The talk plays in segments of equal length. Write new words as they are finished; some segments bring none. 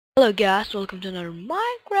Hello guys, welcome to another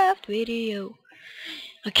Minecraft video.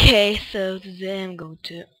 Okay, so today I'm going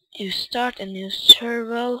to start a new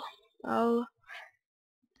server. Oh,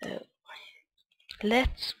 uh,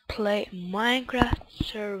 let's play Minecraft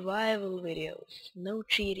survival videos. No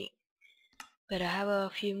cheating. But I have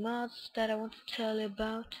a few mods that I want to tell you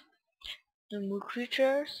about. More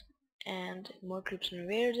creatures and more creeps and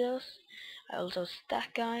weirdos. I also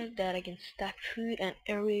stack guys that I can stack food and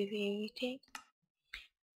everything.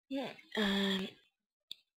 And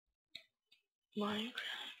Minecraft.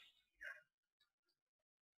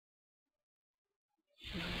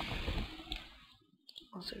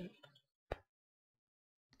 Also,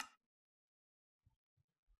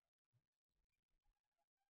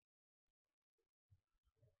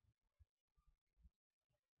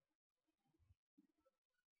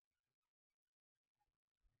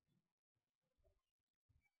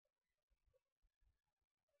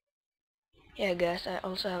 yeah guys, I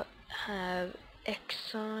also have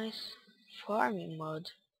exercise farming mode,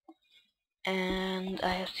 and I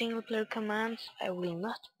have single player commands. I will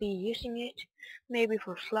not be using it, maybe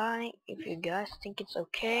for flying. If you guys think it's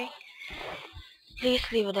okay, please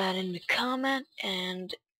leave that in the comment.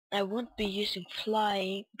 And I won't be using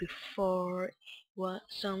flying before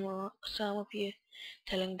some of you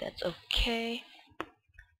telling that's okay.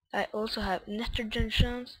 I also have nether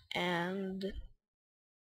junctions and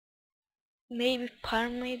maybe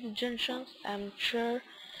pyramid junctions, I'm not sure.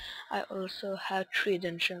 I also have 3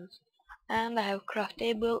 dungeons, and I have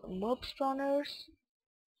craftable mob spawners.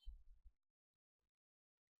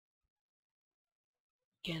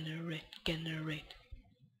 Generate. Come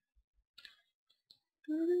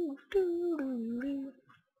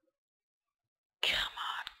on.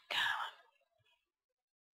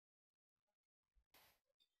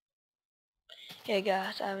 Hey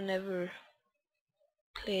guys, I've never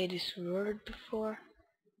played this world before,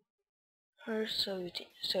 so you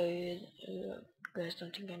guys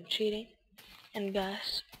don't think I'm cheating. And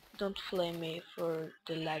guys, don't flame me for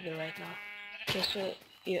the lag right now. Just so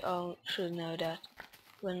you all should know that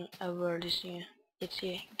when a world is new, it's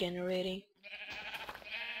generating.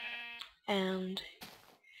 And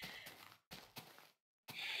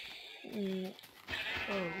oh,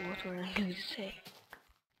 what were I going to say?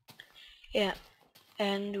 Yeah,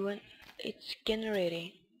 and when it's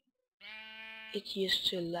generating, it used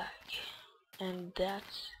to lag, and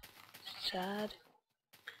that's sad.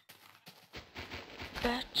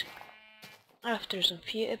 But after some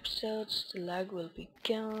few episodes, the lag will be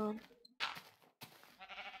gone.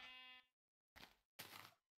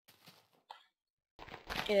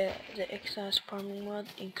 Yeah, the excise farming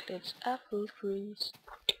mod includes apple trees,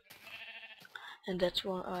 and that's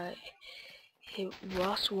why it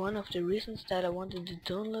was one of the reasons that I wanted to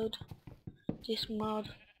download this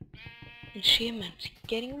mod. Achievement,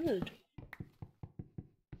 getting wood.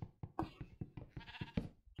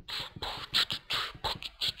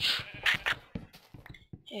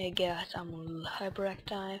 Hey guys, I'm a little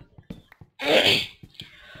hyperactive.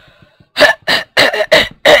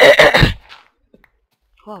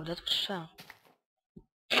 Wow, that was sound.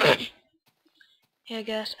 Yeah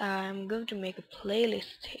guys, I'm going to make a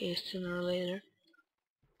playlist here sooner or later.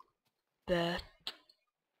 But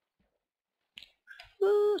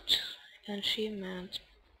woot, achievement.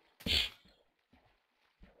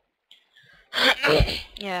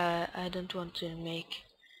 Yeah, I don't want to make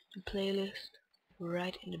the playlist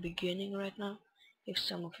right in the beginning right now. If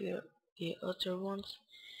some of you other ones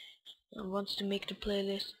wants to make the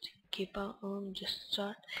playlist, keep on, just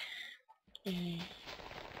start. And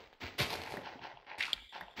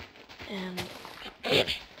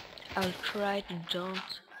I'll try to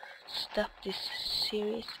don't stop this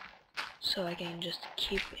series, so I can just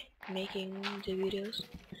keep making the videos,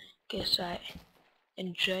 because I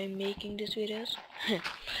enjoy making these videos.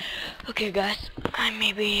 Okay guys, I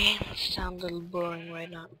maybe sound a little boring right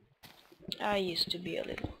now. I used to be a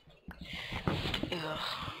little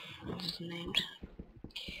what's it named?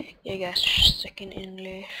 Yeah guys, second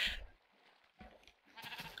English.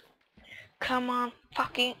 Come on,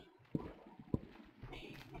 fucking.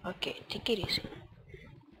 Okay, take it easy.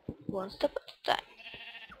 One step at a time.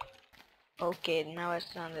 Okay, now I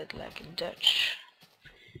sounded like a Dutch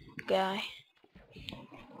guy.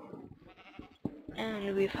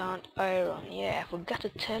 And we found iron. Yeah, I forgot to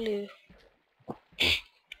tell you.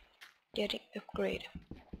 Getting upgrade.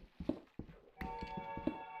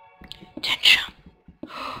 Tension.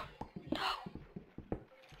 No.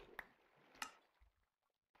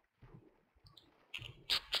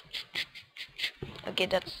 Okay,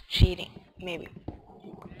 that's cheating. Maybe.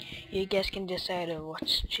 You guys can decide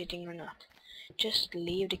what's cheating or not. Just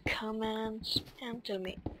leave the comments and tell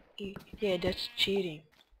me Yeah, that's cheating.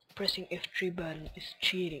 Pressing F3 button is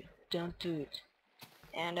cheating. Don't do it.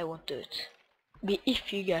 And I won't do it. But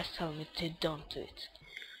if you guys tell me to, don't do it.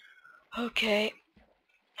 Okay,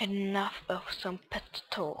 enough of some pet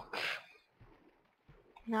talk.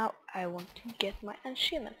 Now I want to get my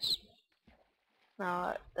achievements.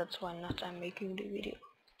 Now that's why not I'm making the video.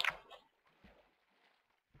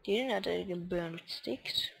 Did you know that you can burn with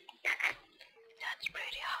sticks? That's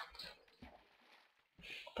pretty hot.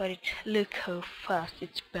 But look how fast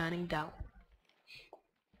it's burning down.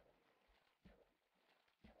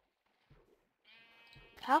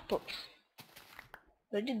 Apples.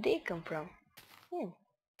 Where did they come from?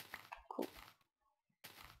 Cool.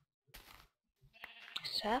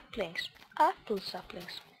 Saplings. Apple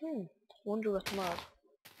saplings. Wonder what mod.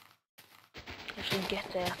 I should get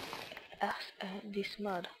this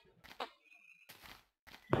mod.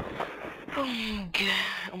 Oh my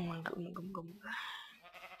god. Oh my god. Oh my god. Oh my god.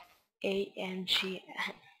 AMG.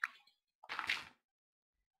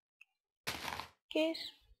 Kiss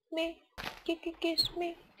me. Kiss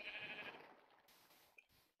me.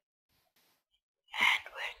 And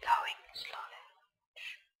we're going slowly.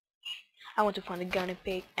 I want to find a guinea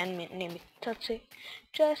pig and name it Tootsie,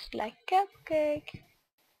 just like Cupcake.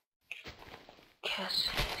 Cause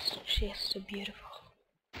she's so beautiful.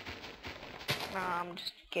 No, I'm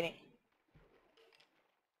just kidding.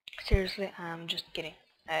 Seriously, I'm just kidding.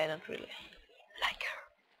 I don't really like her.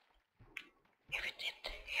 If you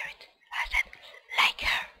didn't hear it, I said like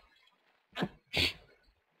her.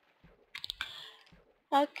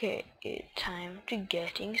 Okay, it's time to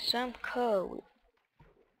getting some coal.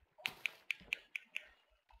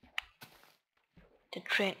 The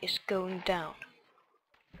train is going down.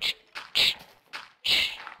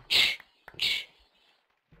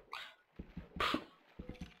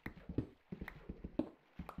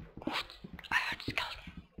 I heard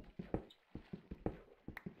skeleton.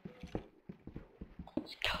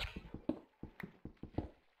 Skeleton.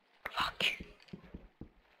 Fuck.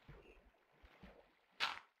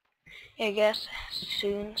 I guess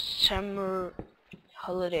soon summer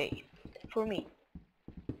holiday for me.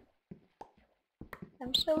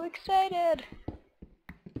 I'm so excited.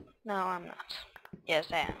 No, I'm not.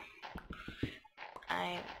 Yes, I am.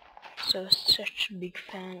 I'm such a big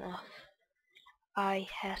fan of I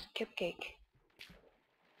has Cupcake.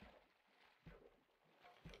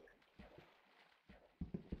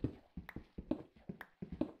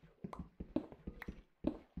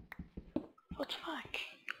 What the fuck?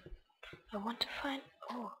 I want to find.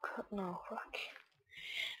 Oh god, no, fuck.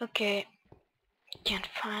 Okay, can't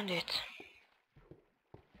find it.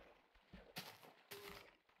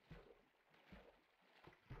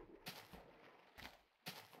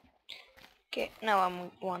 Okay, now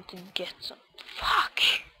I want to get some. Fuck!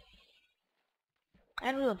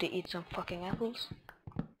 I don't want to eat some fucking apples.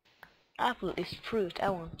 Apple is fruit. I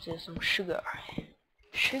want some sugar.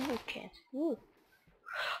 Sugar cane. Ooh.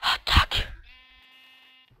 Hot dog!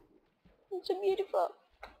 It's so beautiful.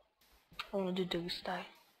 I want to do doggy style.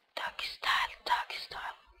 Doggy style, doggy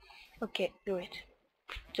style. Okay, do it.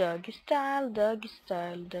 Doggy style, doggy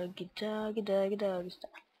style, doggy, doggy, doggy, doggy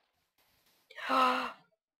style.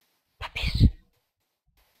 Puppies.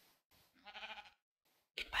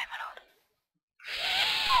 Goodbye, my lord.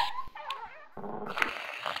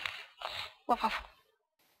 Woof,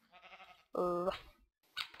 woof.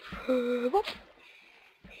 Woof.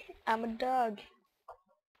 I'm a dog.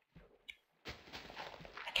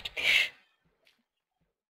 I get fish.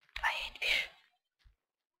 I hate fish.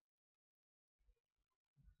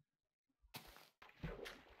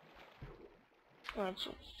 It's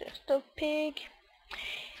just a pig.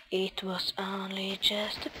 It was only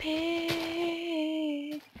just a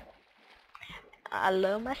pig. I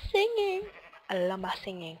love my singing. I love my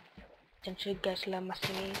singing. Don't you guys love my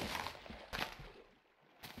singing?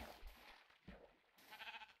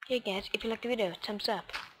 Hey guys, if you like the video, thumbs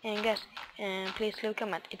up. And guys, please leave a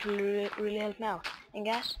comment. It will really help me out. And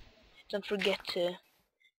guys, don't forget to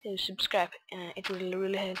subscribe. It will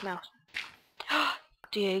really help me out.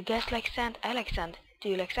 Do you guys like sand? I like sand. Do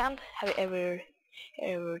you like sand? Have you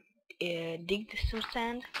ever digged some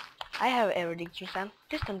sand? I have ever digged some sand.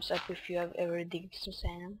 Please thumbs up if you have ever digged some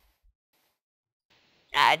sand.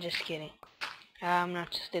 Ah, just kidding. I'm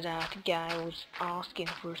not just that guy who's asking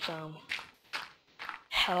for some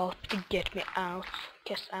help to get me out,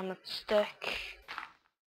 cause I'm not stuck.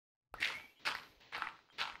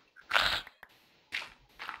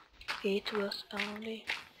 It was only.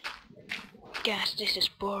 Guys, this is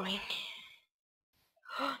boring.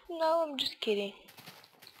 No, I'm just kidding.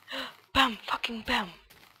 Bam! Fucking bam!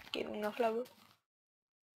 Give me no flower.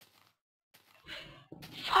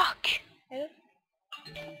 Fuck!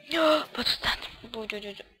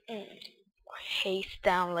 Hey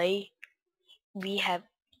Stanley, we have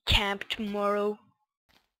camp tomorrow.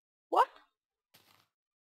 What?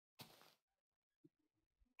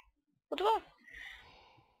 What about?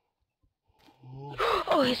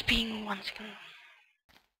 Oh, he's being one second.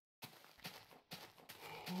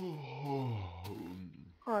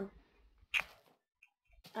 Oh,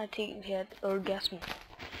 I think he had orgasm.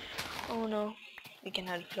 Oh no, we can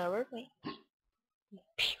have flower me.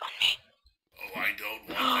 Pee on me. Oh, I don't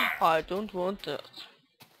want that. I don't want that.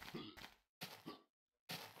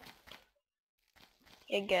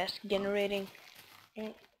 Yeah, gas generating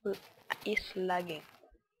is lagging.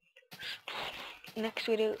 Next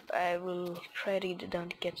video I will try to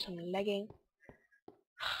don't get some lagging.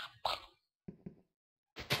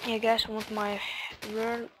 Yeah guys, want my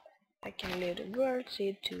world? I can leave the world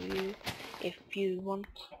seed to you if you want.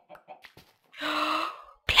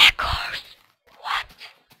 Black horse! What?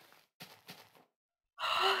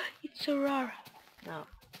 It's so rare. No,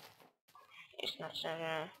 it's not so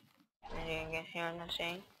rare. You guys hear what I'm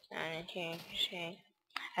saying? I don't hear what you're saying.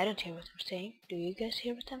 I don't hear what I'm saying. Do you guys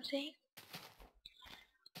hear what I'm saying?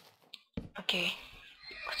 Okay,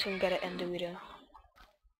 so I'm gonna end the video.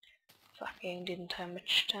 Fucking didn't have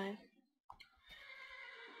much time.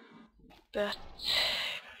 But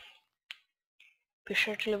be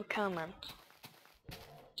sure to leave a comment.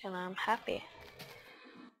 And I'm happy.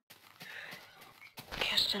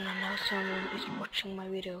 Because then I know someone is watching my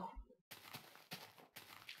video.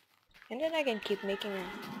 And then I can keep making them.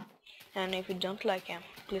 And if you don't like them,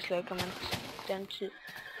 please leave a comment. Then to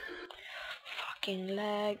fucking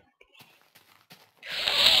lag.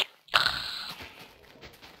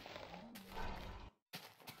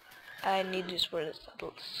 I need this for the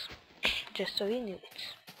saddles. Just so you knew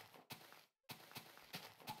it.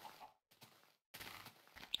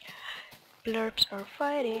 Blurps are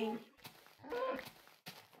fighting.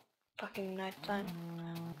 Fucking nighttime.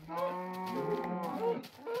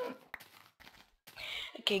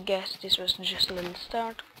 Okay guys, this was just a little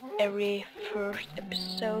start. Every first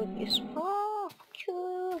episode is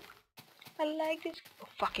cool. I like this. Oh,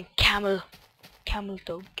 fucking camel. Camel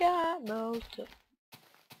toe. Camel toe.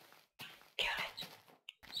 Kill it.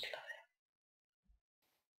 Slowly.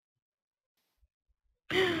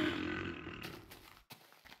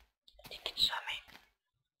 I think it saw me.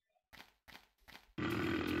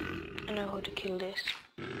 I know how to kill this.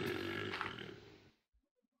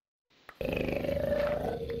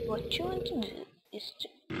 What you want to do is to...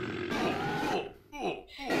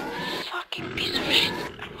 Fucking piece of shit.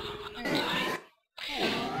 I wanna die.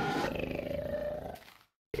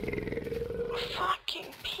 Fucking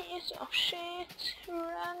piece of shit.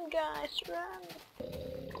 Run guys, run.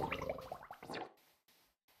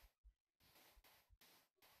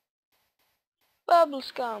 Bubble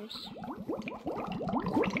scums.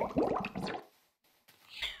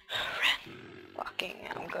 Run. Fucking,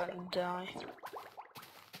 I'm gonna die.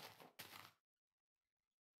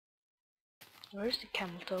 Where's the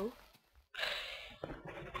camel toe?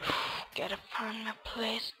 Gotta find my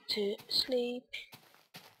place to sleep.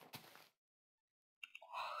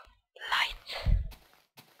 Light.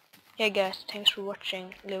 Yeah guys, thanks for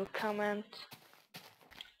watching. Leave a comment.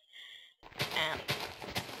 And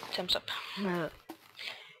thumbs up.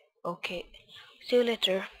 Okay. See you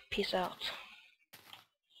later. Peace out.